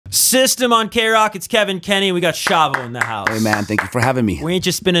System on KROQ. It's Kevan Kenney. We got Shavo in the house. Hey, man. Thank you for having me. We ain't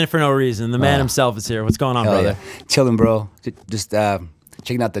just spinning it for no reason. The man himself is here. What's going on, brother? Yeah. Chilling, bro. Just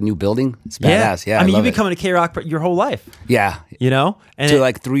checking out the new building. It's badass. Yeah, I mean, you've been coming to KROQ your whole life. Yeah. You know? And to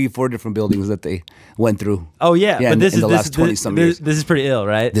like 3 or 4 different buildings that they went through. Oh, yeah. But in the last 20-some years. This is pretty ill,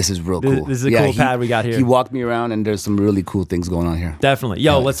 right? This is real cool. This is a cool pad we got here. He walked me around, and there's some really cool things going on here. Definitely.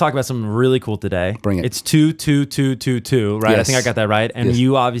 Yo, let's talk about something really cool today. Bring it. It's 22222, right? Yes. I think I got that right. And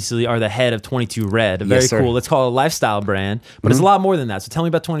you obviously are the head of 22 Red. Very cool. Let's call it a lifestyle brand, but it's a lot more than that. So tell me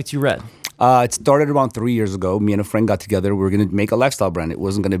about 22 Red. It started around 3 years ago. Me and a friend got together. We were going to make a lifestyle brand. It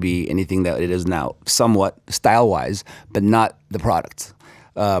wasn't going to be anything that it is now, somewhat style-wise, but not the product.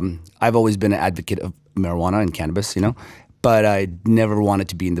 I've always been an advocate of marijuana and cannabis, you know, but I never wanted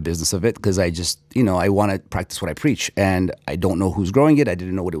to be in the business of it because I just, you know, I want to practice what I preach, and I don't know who's growing it. I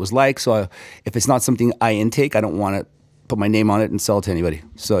didn't know what it was like. So if it's not something I intake, I don't want to put my name on it and sell it to anybody.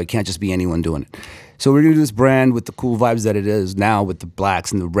 So it can't just be anyone doing it. So we're going to do this brand with the cool vibes that it is now, with the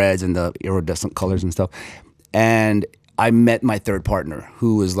blacks and the reds and the iridescent colors and stuff. And I met my third partner,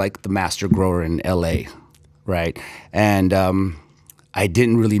 who was like the master grower in LA, right? And I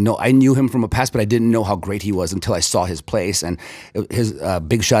didn't really know. I knew him from a past, but I didn't know how great he was until I saw his place. And his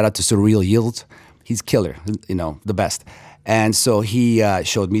big shout out to Surreal Yields. He's killer, you know, the best. And so he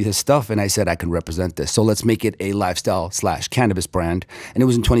showed me his stuff, and I said, I can represent this. So let's make it a lifestyle/cannabis brand. And it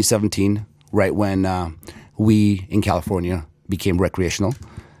was in 2017, right when we in California became recreational.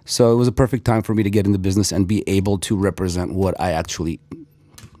 So it was a perfect time for me to get in the business and be able to represent what I actually,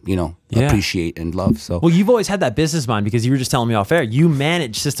 you know, appreciate and love. So, well, you've always had that business mind, because you were just telling me off air, you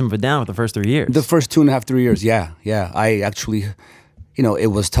managed System of a Down for the first 3 years. The first 2.5, 3 years, yeah. I actually, you know, it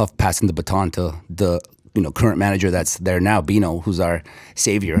was tough passing the baton to the, you know, current manager that's there now, Bino, who's our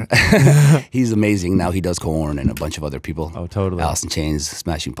savior. He's amazing. Now he does Corn and a bunch of other people. Oh, totally. Alice in Chains,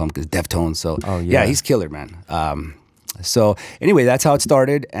 Smashing Pumpkins, Deftones. So, yeah, he's killer, man. So anyway, that's how it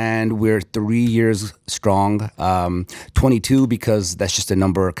started, and we're 3 years strong. 22 because that's just a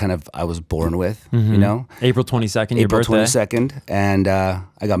number kind of I was born with, you know. April 22nd, your birthday. April 22nd, and I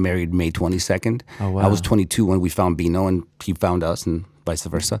got married May 22nd. Oh, wow. I was 22 when we found Bino, and he found us, and vice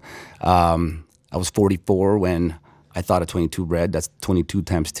versa. I was 44 when I thought of 22 Red. That's 22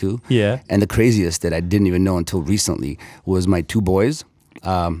 times 2. Yeah. And the craziest that I didn't even know until recently was my 2 boys.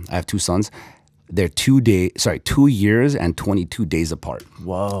 I have 2 sons. They're 2 years and 22 days apart.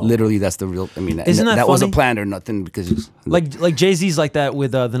 Whoa! Literally, that's the real. I mean, isn't that funny? wasn't planned or nothing, because it was, like Jay-Z's like that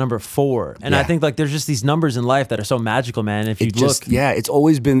with the number 4, and I think like there's just these numbers in life that are so magical, man. If you look, yeah, it's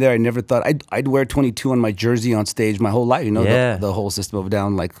always been there. I never thought I'd wear 22 on my jersey on stage my whole life. You know, the whole System of a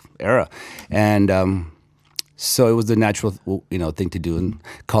Down like era, and so it was the natural, you know, thing to do and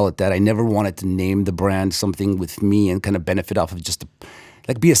call it that. I never wanted to name the brand something with me and kind of benefit off of just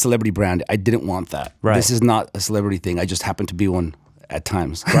like be a celebrity brand. I didn't want that. Right. This is not a celebrity thing. I just happen to be one at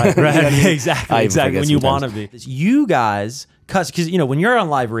times. Right. You know what I mean? Exactly. When you want to be. You guys cuss, because, you know, when you're on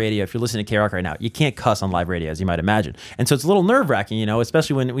live radio, if you're listening to KROQ right now, you can't cuss on live radio, as you might imagine. And so it's a little nerve-wracking, you know,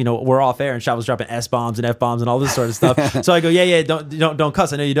 especially when, you know, we're off air and Shavo's dropping S-bombs and F-bombs and all this sort of stuff. So I go, yeah, don't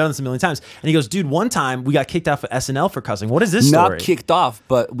cuss. I know you've done this a million times. And he goes, dude, one time we got kicked off of SNL for cussing. What is this story? Not kicked off,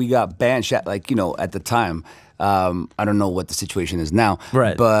 but we got banned, like, you know, at the time. I don't know what the situation is now.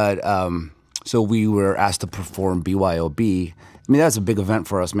 Right. But so we were asked to perform BYOB. I mean, that's a big event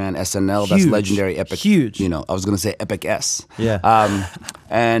for us, man. SNL, that's legendary, epic. Huge. You know, I was going to say Epic S. Yeah.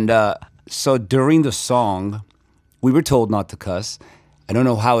 So during the song, we were told not to cuss. I don't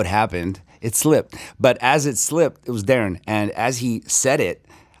know how it happened. It slipped. But as it slipped, it was Darren. And as he said it,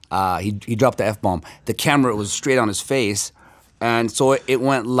 he dropped the F-bomb. The camera was straight on his face. And so it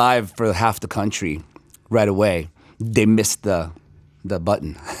went live for half the country right away. They missed the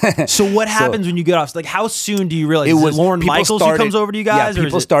button. So what happens when you get off? Like, how soon do you realize? Is it Lorne Michaels who comes over to you guys? Yeah,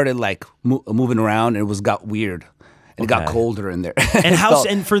 people started like moving around, and it got weird. It got colder in there.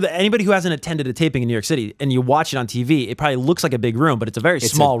 And for anybody who hasn't attended a taping in New York City and you watch it on TV, it probably looks like a big room, but it's a very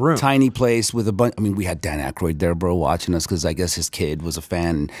small room. Tiny place with a bunch. I mean, we had Dan Aykroyd there, bro, watching us, because I guess his kid was a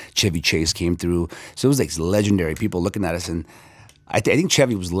fan, and Chevy Chase came through. So it was like legendary people looking at us, and I think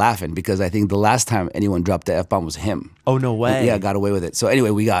Chevy was laughing because I think the last time anyone dropped the F-bomb was him. Oh, no way. Yeah, got away with it. So anyway,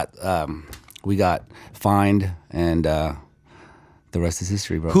 we got fined, and the rest is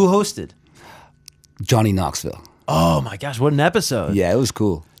history, bro. Who hosted? Johnny Knoxville. Oh my gosh, what an episode! Yeah, it was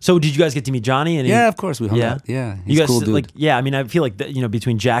cool. So did you guys get to meet Johnny? And yeah, of course we hung out. Yeah, he's you guys a cool dude. like, yeah. I mean, I feel like you know,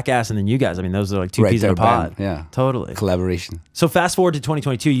 between Jackass and then you guys, I mean, those are like two peas in a pod. Yeah, totally collaboration. So fast forward to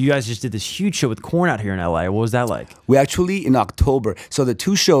 2022, you guys just did this huge show with Korn out here in LA. What was that like? We actually in October. So the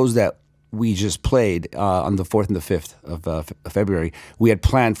 2 shows that we just played on the 4th and the 5th of February, we had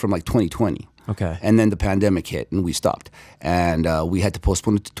planned from like 2020. Okay. And then the pandemic hit and we stopped. And we had to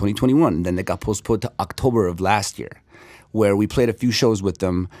postpone it to 2021. And then it got postponed to October of last year, where we played a few shows with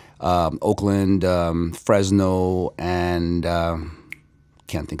them, Oakland, Fresno, and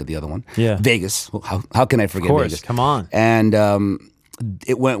can't think of the other one. Yeah. Vegas. How can I forget Of course, Vegas? come on. And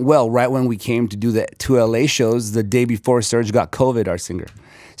it went well. Right when we came to do the 2 LA shows, the day before Serge got COVID, our singer.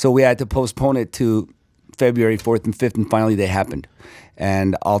 So we had to postpone it to February 4th and 5th, and finally they happened.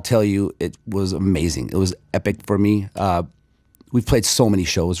 And I'll tell you, it was amazing. It was epic for me. We've played so many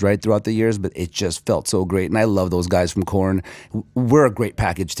shows, right, throughout the years, but it just felt so great. And I love those guys from Korn. We're a great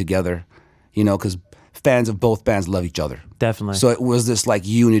package together, you know, because fans of both bands love each other. Definitely. So it was this like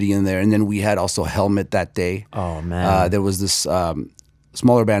unity in there. And then we had also Helmet that day. Oh, man. There was this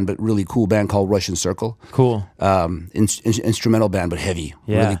smaller band, but really cool band called Russian Circle. Cool. Instrumental band, but heavy.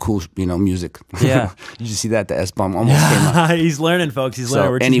 Yeah. Really cool, you know, music. Yeah. Did you see that? The S-bomb almost came out. He's learning, folks. He's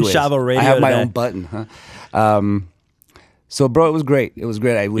learning. We're anyways, teaching Shavo Radio I have my today. own button. Huh? So, bro, it was great. It was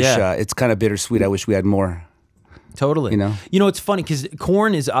great. I wish it's kind of bittersweet. I wish we had more. Totally. You know, it's funny because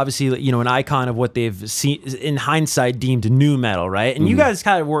Korn is obviously, you know, an icon of what they've seen in hindsight deemed new metal, right? And you guys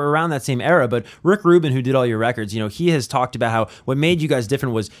kind of were around that same era, but Rick Rubin, who did all your records, you know, he has talked about how what made you guys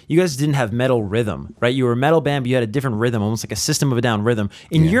different was you guys didn't have metal rhythm, right? You were a metal band, but you had a different rhythm, almost like a System of a Down rhythm.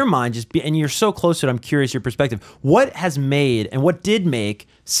 In your mind, and you're so close to it, I'm curious your perspective. What has made and what did make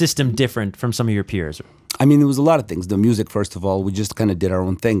System different from some of your peers? I mean, there was a lot of things. The music, first of all, we just kind of did our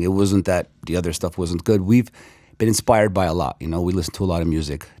own thing. It wasn't that the other stuff wasn't good. We've been inspired by a lot. You know, we listen to a lot of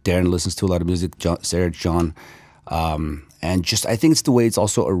music. Darren listens to a lot of music. Serge, John, and just I think it's the way it's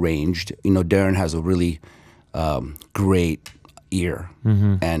also arranged. You know, Darren has a really great ear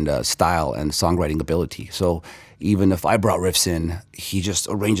and style and songwriting ability. So even if I brought riffs in, he just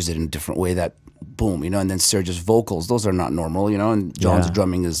arranges it in a different way that boom, you know. And then Serge's vocals, those are not normal, you know. And John's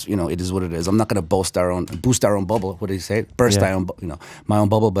drumming is, you know, it is what it is. I'm not gonna boost our own bubble. What did he say? Burst our own, you know, my own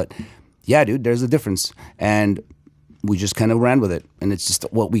bubble, but. Yeah, dude, there's a difference. And we just kind of ran with it. And it's just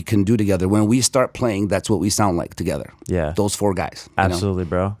what we can do together. When we start playing, that's what we sound like together. Yeah. Those four guys. Absolutely,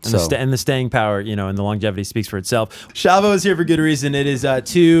 bro. And the staying power, you know, and the longevity speaks for itself. Shavo is here for good reason. It is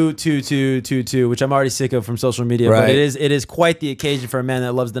 22222, which I'm already sick of from social media. Right. But it is quite the occasion for a man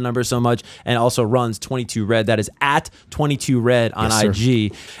that loves the number so much and also runs 22 Red. That is at 22 Red on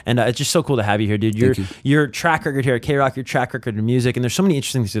IG. And it's just so cool to have you here, dude. Your track record here at KROQ, your track record in music, and there's so many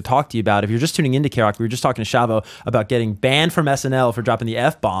interesting things to talk to you about. If you're just tuning into KROQ, we were just talking to Shavo about getting banned from SNL for dropping the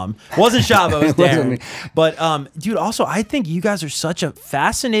F-bomb. Wasn't Shavo, it was Darren. But dude, also I think you guys are such a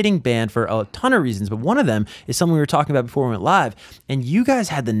fascinating band for a ton of reasons, but one of them is something we were talking about before we went live, and you guys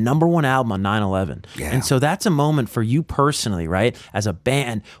had the #1 album on 9/11. And so that's a moment for you personally, right, as a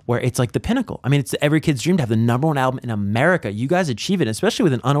band where it's like the pinnacle. I mean, it's every kid's dream to have the #1 album in America. You guys achieve it, especially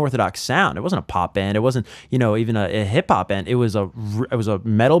with an unorthodox sound. It wasn't a pop band, it wasn't, you know, even a hip-hop band. It was a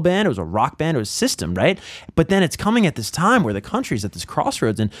metal band, it was a rock band, it was System, right? But then it's coming at this time where the country's at this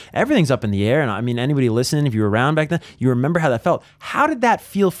crossroads and everything's up in the air. And I mean, anybody listening, if you were around back then, you remember how that felt. How did that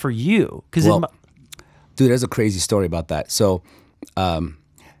feel for you? Well, dude, there's a crazy story about that. So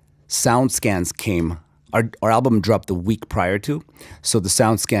sound scans came, our album dropped the week prior to, so the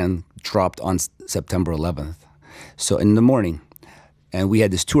sound scan dropped on September 11th. So in the morning, and we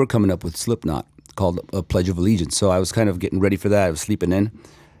had this tour coming up with Slipknot called A Pledge of Allegiance. So I was kind of getting ready for that. I was sleeping in.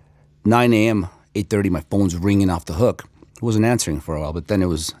 9 a.m., 8:30, my phone's ringing off the hook. It wasn't answering for a while, but then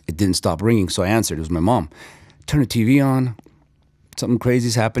it didn't stop ringing, so I answered. It was my mom. Turn the TV on. Something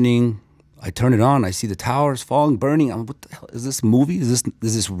crazy's happening. I turn it on. I see the towers falling, burning. I'm, what the hell is this movie? Is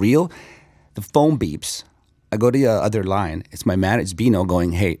this real? The phone beeps. I go to the other line. It's my man. It's Bino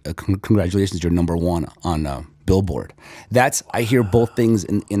going, "Hey, congratulations, you're #1 on Billboard." I hear both things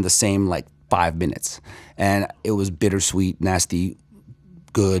in the same like 5 minutes, and it was bittersweet, nasty,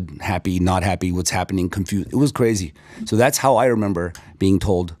 good, happy, not happy, what's happening, confused. It was crazy. So that's how I remember being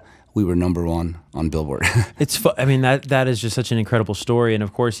told we were #1 on Billboard. I mean, that is just such an incredible story. And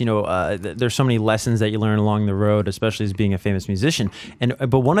of course, you know, there's so many lessons that you learn along the road, especially as being a famous musician.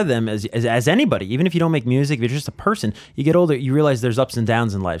 But one of them is, as anybody, even if you don't make music, if you're just a person, you get older, you realize there's ups and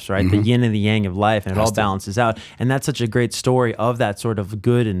downs in life, right? The yin and the yang of life, and it all balances out. And that's such a great story of that sort of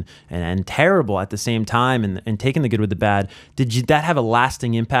good and terrible at the same time, and taking the good with the bad. Did that have a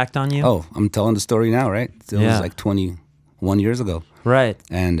lasting impact on you? Oh, I'm telling the story now, right? It was like 21 years ago. Right.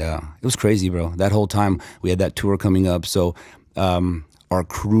 And it was crazy, bro. That whole time we had that tour coming up. So our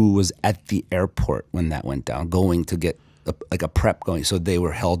crew was at the airport when that went down, going to get like a prep going. So they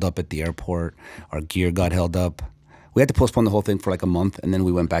were held up at the airport. Our gear got held up. We had to postpone the whole thing for like a month, and then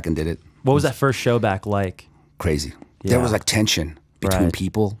we went back and did it. What was that first show back like? Crazy. Yeah. There was like tension between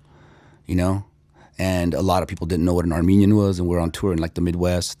people, you know, and a lot of people didn't know what an Armenian was, and we were on tour in like the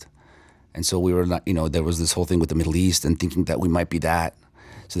Midwest, and so we were not, you know, there was this whole thing with the Middle East and thinking that we might be that.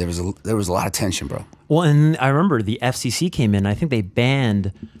 So there was a lot of tension, bro. Well, and I remember the FCC came in. I think they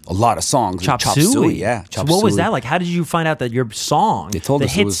banned a lot of songs. Chop Suey. Yeah. So what was that like? How did you find out that your song, the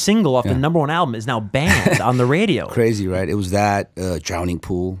hit single off the #1 album, is now banned on the radio? Crazy, right? It was that Drowning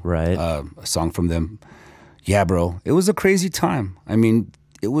Pool, right? A song from them. Yeah, bro. It was a crazy time. I mean,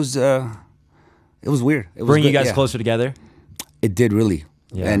 it was weird. It was bring you good, guys closer together. It did really,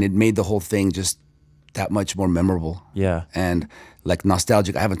 and it made the whole thing just that much more memorable. Yeah, and like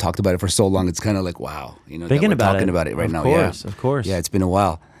nostalgic. I haven't talked about it for so long. It's kind of like, wow, you know, thinking about talking about it right now. Of course. Yeah, it's been a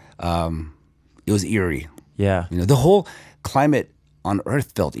while. It was eerie. Yeah, you know, the whole climate on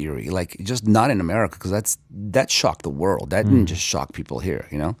Earth felt eerie. Like just not in America, because that shocked the world. That didn't just shock people here.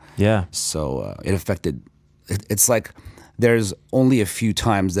 You know. Yeah. So it affected. It's like there's only a few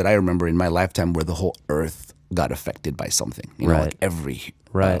times that I remember in my lifetime where the whole Earth got affected by something. You know, like every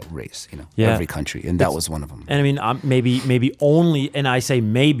race, you know, every country, and that was one of them. And I mean, maybe only, and I say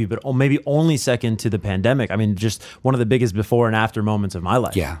maybe, but maybe only second to the pandemic. I mean, just one of the biggest before and after moments of my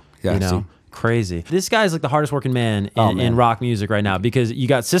life. Yeah, you know. Crazy. This guy's like the hardest working man in rock music right now, because you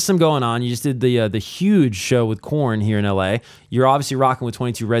got System going on. You just did the huge show with Korn here in LA. You're obviously rocking with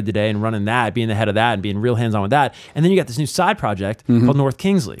 22 Red today and running that, being the head of that and being real hands on with that. And then you got this new side project called North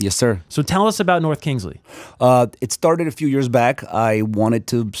Kingsley. Yes, sir. So tell us about North Kingsley. It started a few years back. I wanted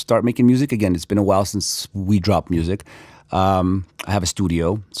to start making music again. It's been a while since we dropped music. I have a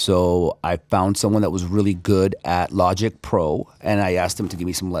studio, so I found someone that was really good at Logic Pro, and I asked him to give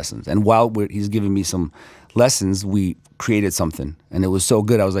me some lessons. And while he's giving me some lessons, we created something, and it was so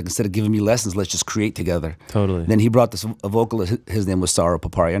good. I was like, instead of giving me lessons, let's just create together. Totally. Then he brought a vocalist. His name was Saro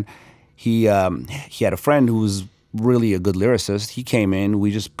Paparian. He had a friend who was really a good lyricist. He came in.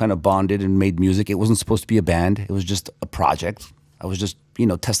 We just kind of bonded and made music. It wasn't supposed to be a band. It was just a project. I was just, you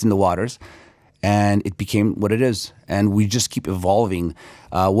know, testing the waters. And it became what it is, and we just keep evolving.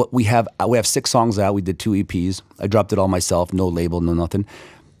 What we have 6 songs out. We did 2 EPs. I dropped it all myself, no label, no nothing.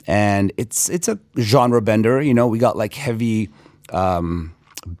 And it's a genre bender. You know, we got like heavy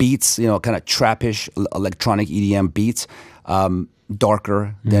beats, you know, kind of trappish electronic EDM beats,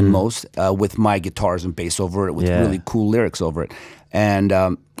 darker than most, with my guitars and bass over it, with really cool lyrics over it. And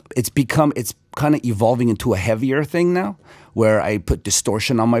it's kind of evolving into a heavier thing now, where I put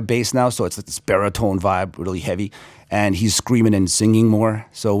distortion on my bass now, so it's like this baritone vibe, really heavy, and he's screaming and singing more.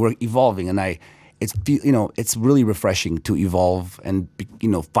 So we're evolving, and it's really refreshing to evolve and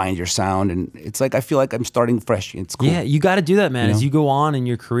find your sound, and it's like I feel like I'm starting fresh. It's cool. Yeah, you got to do that, man. As you go on in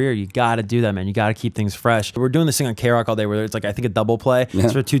your career, you got to do that, man. You got to keep things fresh. We're doing this thing on KROQ all day, where it's like I think a double play.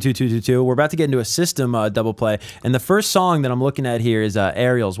 It's for 2-2-2-2-2. We're about to get into a System double play, and the first song that I'm looking at here is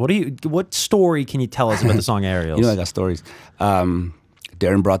Aerials. What story can you tell us about the song Aerials? I got stories.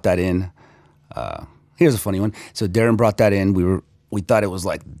 Darren brought that in. Here's a funny one. So Darren brought that in. We thought it was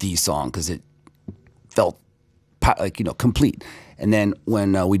like the song because it felt like, complete. And then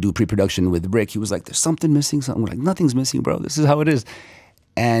when we do pre-production with Rick, he was like, there's something missing, something. We're like, nothing's missing, bro. This is how it is.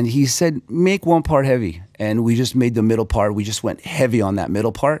 And he said, make one part heavy. And we just made the middle part. We just went heavy on that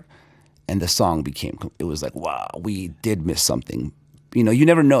middle part. And the song it was like, wow, we did miss something. You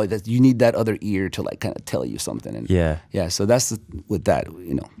never know that you need that other ear to like kind of tell you something. And yeah. So that's with that,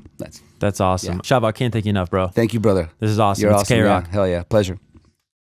 that's awesome. Shavo, I can't thank you enough, bro. Thank you, brother. This is awesome. You're it's awesome. KROQ. Yeah. Hell yeah. Pleasure.